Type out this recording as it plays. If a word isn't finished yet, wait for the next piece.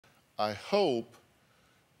I hope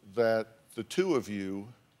that the two of you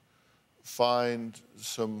find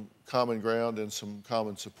some common ground and some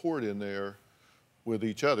common support in there with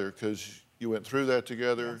each other, because you went through that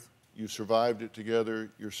together, yes. You survived it together,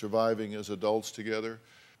 you're surviving as adults together.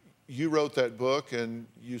 You wrote that book and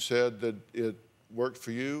you said that it worked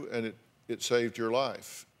for you and it saved your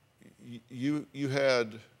life. You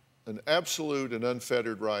had an absolute and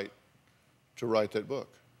unfettered right to write that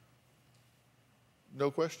book. No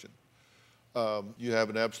question. You have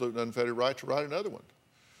an absolute and unfettered right to write another one,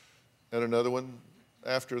 and another one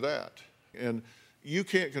after that. And you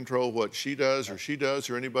can't control what she does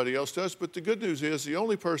or anybody else does, but the good news is the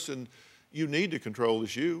only person you need to control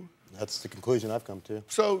is you. That's the conclusion I've come to.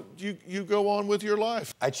 So you go on with your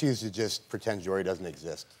life. I choose to just pretend Jori doesn't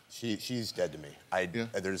exist. She's dead to me.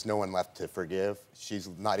 There's no one left to forgive. She's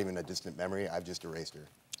not even a distant memory. I've just erased her.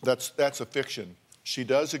 That's a fiction. She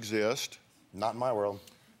does exist. Not in my world.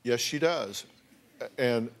 Yes, she does.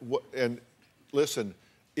 And listen,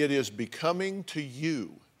 it is becoming to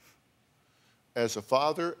you as a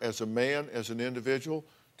father, as a man, as an individual,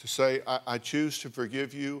 to say, I choose to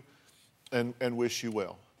forgive you and wish you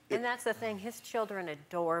well. And that's the thing, his children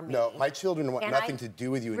adore me. No, my children want nothing to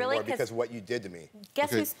do with you anymore because of what you did to me.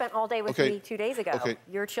 Guess who spent all day with me 2 days ago?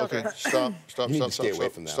 Your children. Okay, stop, you need to stay away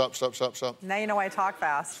from that. Stop. Now you know why I talk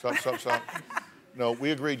fast. Stop. No,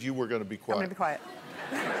 we agreed you were going to be quiet. I'm going to be quiet.